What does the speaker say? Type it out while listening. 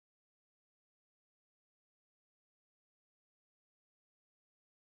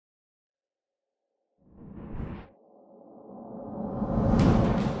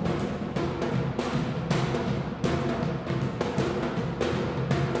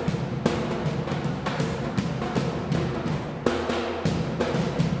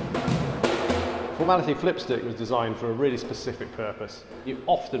Formality flip stick was designed for a really specific purpose. You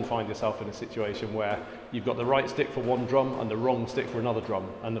often find yourself in a situation where you've got the right stick for one drum and the wrong stick for another drum,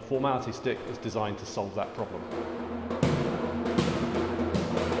 and the Formality stick is designed to solve that problem.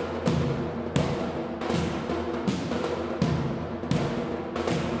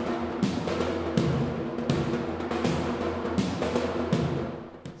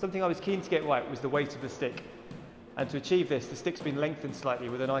 Something I was keen to get right was the weight of the stick. And to achieve this, the stick's been lengthened slightly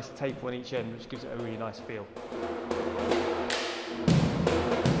with a nice taper on each end, which gives it a really nice feel.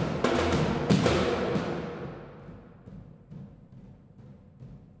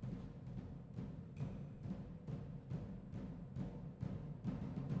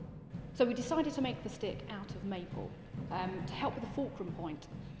 So we decided to make the stick out of maple to help with the fulcrum point,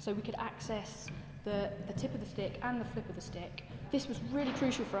 so we could access the tip of the stick and the flip of the stick. This was really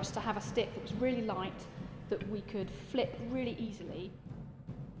crucial for us to have a stick that was really light, that we could flip really easily.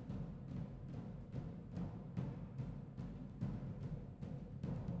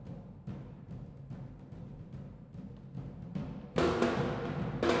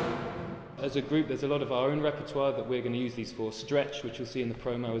 As a group, there's a lot of our own repertoire that we're going to use these for. Stretch, which you'll see in the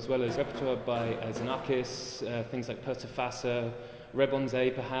promo, as well as repertoire by Xenakis, things like Pertafasa,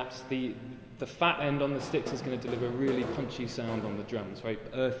 Rebonze perhaps. The fat end on the sticks is going to deliver a really punchy sound on the drums, very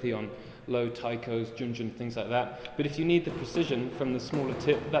earthy on low taikos, junjun, things like that. But if you need the precision from the smaller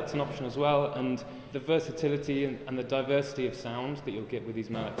tip, that's an option as well. And the versatility and the diversity of sound that you'll get with these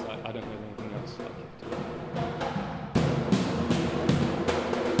mallets, I don't know anything else like it.